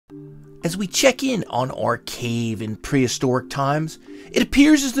As we check in on our cave in prehistoric times, it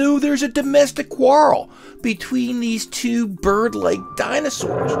appears as though there's a domestic quarrel between these two bird-like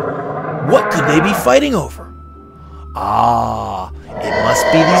dinosaurs. What could they be fighting over? Ah, it must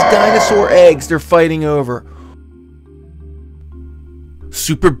be these dinosaur eggs they're fighting over.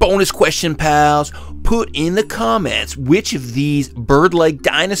 Super bonus question, pals. Put in the comments which of these bird-like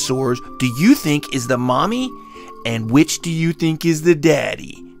dinosaurs do you think is the mommy and which do you think is the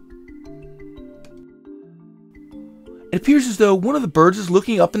daddy? It appears as though one of the birds is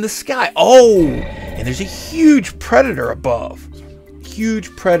looking up in the sky. Oh, and there's a huge predator above. Huge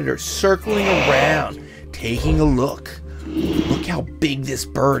predator circling around, taking a look. Look how big this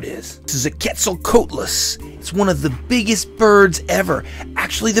bird is. This is a kɛtsəlkoʊʻætləs. It's one of the biggest birds ever.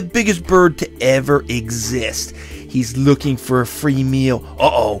 Actually, the biggest bird to ever exist. He's looking for a free meal.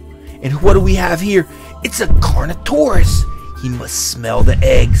 Uh-oh. And what do we have here? It's a Carnotaurus. He must smell the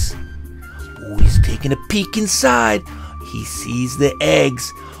eggs. Oh, he's taking a peek inside. He sees the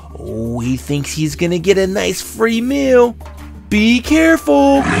eggs. Oh, he thinks he's gonna get a nice free meal. Be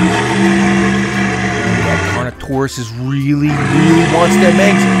careful. That Carnotaurus is really wants them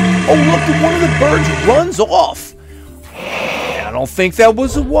eggs. Oh, look, one of the birds runs off. I don't think that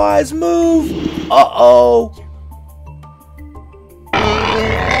was a wise move. Uh-oh.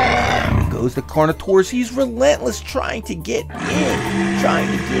 Goes the Carnotaurus. He's relentless trying to get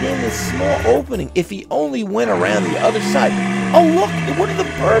in this small opening. If he only went around the other side. Oh, look, one of the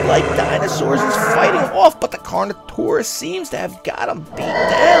bird-like dinosaurs is fighting off, but the Carnotaurus seems to have got him beat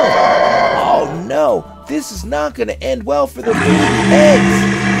down. Oh no, this is not going to end well for the baby eggs.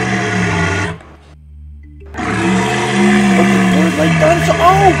 Bird-like dinosaur.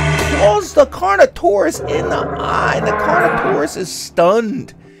 Oh, claws the Carnotaurus in the eye. The Carnotaurus is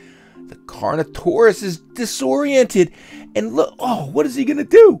stunned. The Carnotaurus is disoriented. And look, oh, what is he going to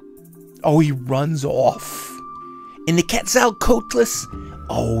do? Oh, he runs off. And the kɛtsəlkoʊʻætləs,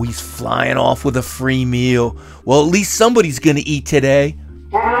 oh, he's flying off with a free meal. Well, at least somebody's going to eat today.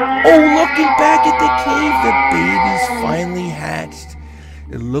 Oh, looking back at the cave, the baby's finally hatched.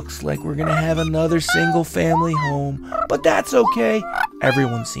 It looks like we're going to have another single family home. But that's okay.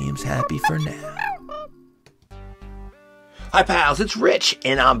 Everyone seems happy for now. Hi pals, it's Rich,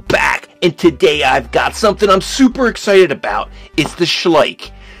 and I'm back, and today I've got something I'm super excited about. It's the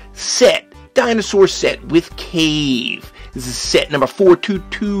Schleich set, dinosaur set with cave. This is set number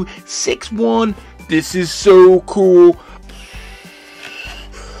 42261. This is so cool.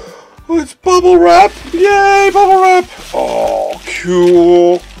 Oh, it's bubble wrap. Yay, bubble wrap. Oh,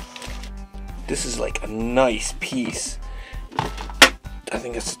 cool. This is like a nice piece. I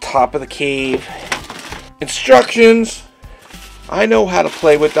think it's the top of the cave. Instructions. I know how to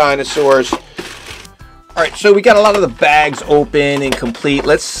play with dinosaurs. Alright, so we got a lot of the bags open and complete.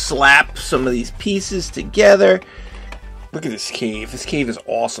 Let's slap some of these pieces together. Look at this cave. This cave is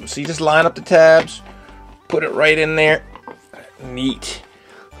awesome. So you just line up the tabs, put it right in there. Neat.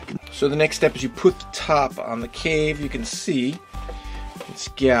 So the next step is you put the top on the cave. You can see it's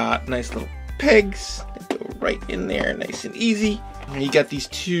got nice little pegs that go right in there, nice and easy. And you got these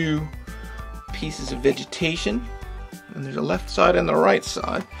two pieces of vegetation. And there's a left side and the right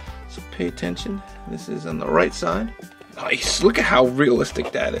side. So pay attention. This is on the right side. Nice. Look at how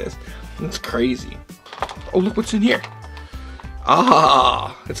realistic that is. That's crazy. Oh, look what's in here.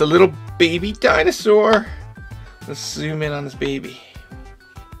 Ah, it's a little baby dinosaur. Let's zoom in on this baby.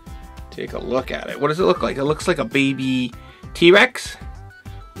 Take a look at it. What does it look like? It looks like a baby T-Rex.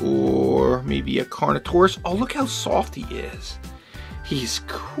 Or maybe a Carnotaurus. Oh, look how soft he is. He's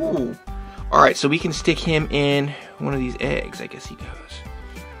cool. Alright, so we can stick him in one of these eggs, I guess he goes.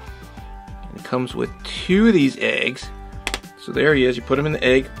 And it comes with two of these eggs. So there he is. You put him in the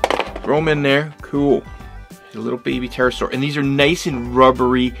egg, throw him in there. Cool. He's a little baby pterosaur. And these are nice and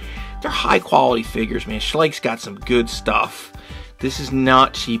rubbery. They're high quality figures, man. Schleich's got some good stuff. This is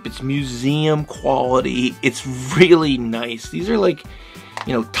not cheap. It's museum quality. It's really nice. These are like,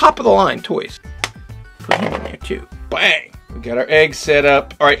 you know, top of the line toys. Put him in there too. Bang! We got our eggs set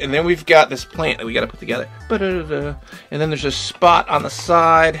up. Alright, and then we've got this plant that we got to put together. And then there's a spot on the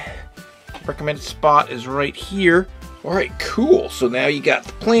side. Recommended spot is right here. Alright, cool. So now you got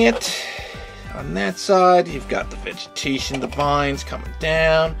the plant on that side. You've got the vegetation, the vines coming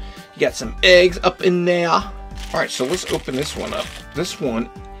down. You got some eggs up in there. Alright, so let's open this one up. This one,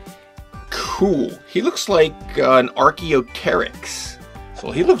 cool. He looks like an Archaeopteryx.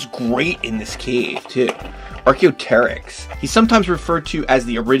 So he looks great in this cave, too. Archaeopteryx. He's sometimes referred to as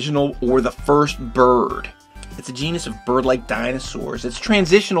the original or the first bird. It's a genus of bird-like dinosaurs. It's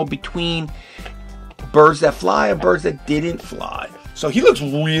transitional between birds that fly and birds that didn't fly. So he looks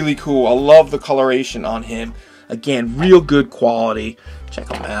really cool. I love the coloration on him. Again, real good quality.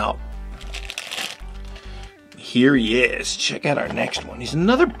 Check him out. Here he is. Check out our next one. He's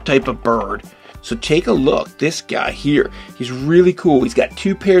another type of bird. So take a look. This guy here, he's really cool. He's got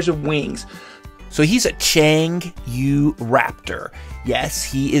 2 pairs of wings. So he's a Changyuraptor. Yes,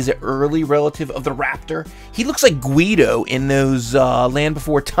 he is an early relative of the raptor. He looks like Guido in those Land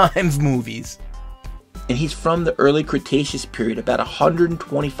Before Time movies. And he's from the early Cretaceous period, about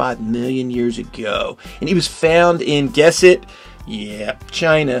 125 million years ago. And he was found in, guess it, yeah,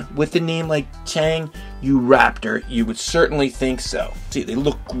 China. With a name like Changyuraptor, you would certainly think so. See, they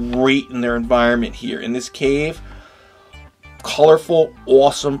look great in their environment here in this cave. Colorful,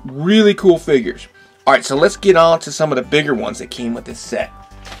 awesome, really cool figures. All right, so let's get on to some of the bigger ones that came with this set.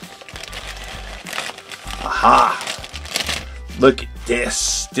 Aha! Look at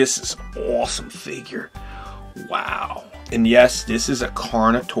this. This is an awesome figure. Wow. And yes, this is a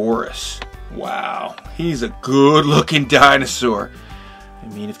Carnotaurus. Wow. He's a good-looking dinosaur. I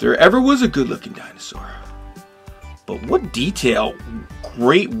mean, if there ever was a good-looking dinosaur. But what detail.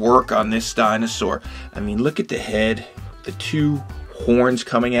 Great work on this dinosaur. I mean, look at the head. The 2 horns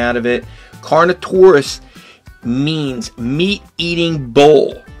coming out of it. Carnotaurus means meat-eating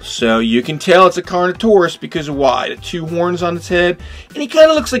bull. So you can tell it's a Carnotaurus because of why? The 2 horns on its head. And he kind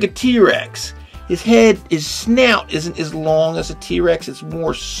of looks like a T-Rex. His head, his snout isn't as long as a T-Rex. It's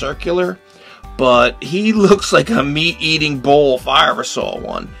more circular. But he looks like a meat-eating bull if I ever saw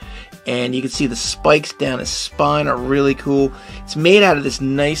one. And you can see the spikes down his spine are really cool. It's made out of this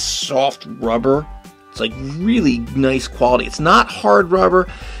nice soft rubber. It's like really nice quality. It's not hard rubber,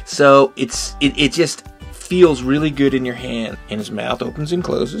 so it just feels really good in your hand. And his mouth opens and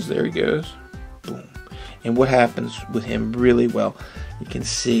closes. There he goes. Boom. And what happens with him really well, you can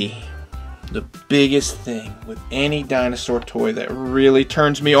see the biggest thing with any dinosaur toy that really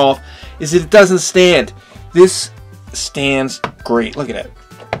turns me off is that it doesn't stand. This stands great. Look at it.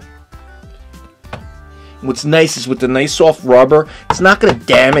 What's nice is with the nice soft rubber, it's not going to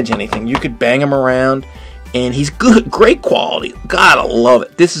damage anything. You could bang him around, and he's good, great quality. Gotta love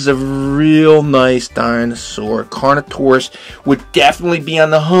it. This is a real nice dinosaur. Carnotaurus would definitely be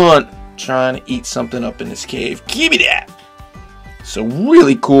on the hunt trying to eat something up in this cave. Give me that. So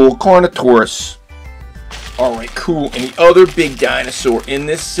really cool, Carnotaurus. All right, cool. And the other big dinosaur in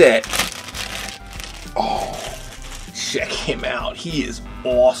this set. Oh, check him out. He is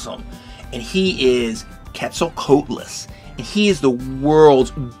awesome, and he is Quetzalcoatlus, and he is the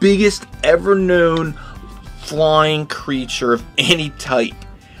world's biggest ever known flying creature of any type.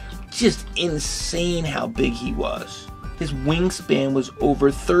 Just insane how big he was. His wingspan was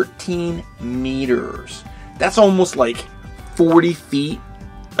over 13 meters. That's almost like 40 feet.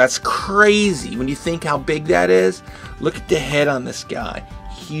 That's crazy when you think how big that is. Look at the head on this guy.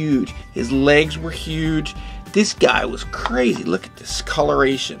 Huge. His legs were huge. This guy was crazy. Look at this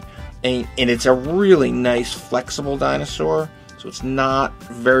coloration. And it's a really nice flexible dinosaur, so it's not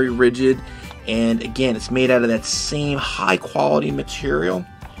very rigid. And again, it's made out of that same high quality material.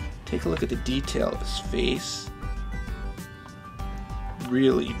 Take a look at the detail of his face.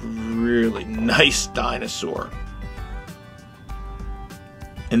 Really, really nice dinosaur.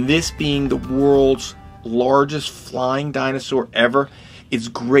 And this being the world's largest flying dinosaur ever, it's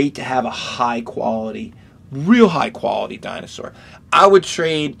great to have a high quality, real high quality dinosaur. I would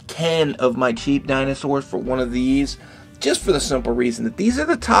trade 10 of my cheap dinosaurs for one of these, just for the simple reason that these are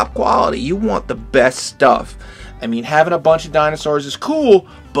the top quality. You want the best stuff. I mean, having a bunch of dinosaurs is cool,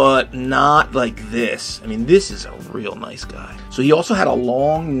 but not like this. I mean, this is a real nice guy. So he also had a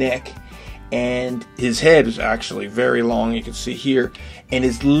long neck, and his head was actually very long, you can see here, and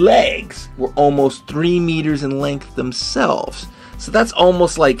his legs were almost 3 meters in length themselves. So that's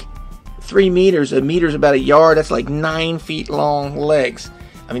almost like 3 meters. A meter's about a yard. That's like 9 feet long legs.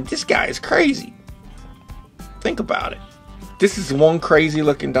 I mean, this guy is crazy. Think about it. This is one crazy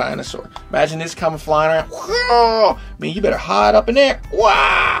looking dinosaur. Imagine this coming flying around. I mean, you better hide up in there.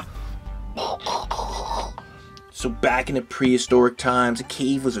 Wow. So back in the prehistoric times, a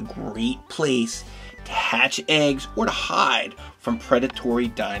cave was a great place to hatch eggs or to hide from predatory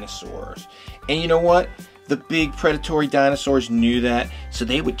dinosaurs. And you know what? The big predatory dinosaurs knew that, so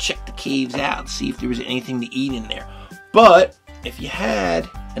they would check the caves out and see if there was anything to eat in there. But if you had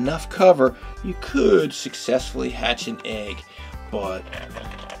enough cover, you could successfully hatch an egg. But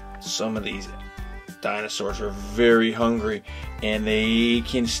some of these dinosaurs are very hungry, and they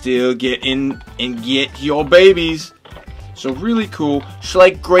can still get in and get your babies. So really cool.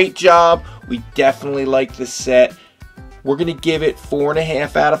 Schleich, great job. We definitely like this set. We're going to give it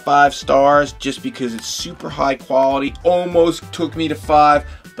 4.5 out of 5 stars just because it's super high quality. Almost took me to 5,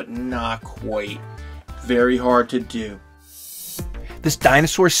 but not quite. Very hard to do. This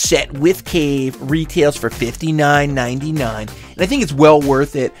dinosaur set with cave retails for $59.99, and I think it's well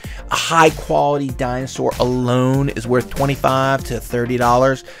worth it. A high quality dinosaur alone is worth $25 to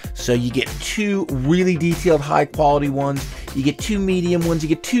 $30, so you get 2 really detailed high quality ones, you get 2 medium ones, you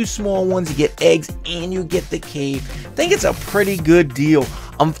get 2 small ones, you get eggs, and you get the cave. I think it's a pretty good deal.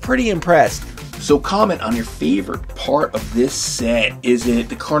 I'm pretty impressed. So comment on your favorite part of this set. Is it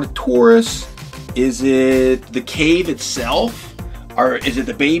the Carnotaurus? Is it the cave itself? Or is it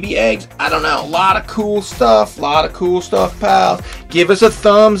the baby eggs? I don't know. A lot of cool stuff. Pals. Give us a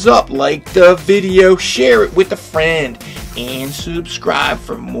thumbs up. Like the video. Share it with a friend. And subscribe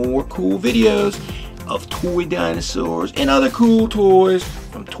for more cool videos of toy dinosaurs and other cool toys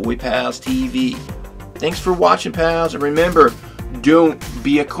from Toy Pals TV. Thanks for watching, pals. And remember, don't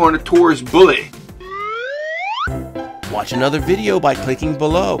be a Carnotaurus bully. Watch another video by clicking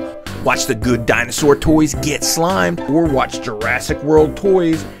below. Watch the good dinosaur toys get slimed, or watch Jurassic World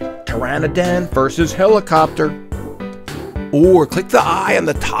Toys, Pteranodon versus Helicopter. Or click the eye on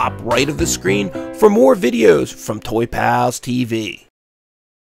the top right of the screen for more videos from Toy Pals TV.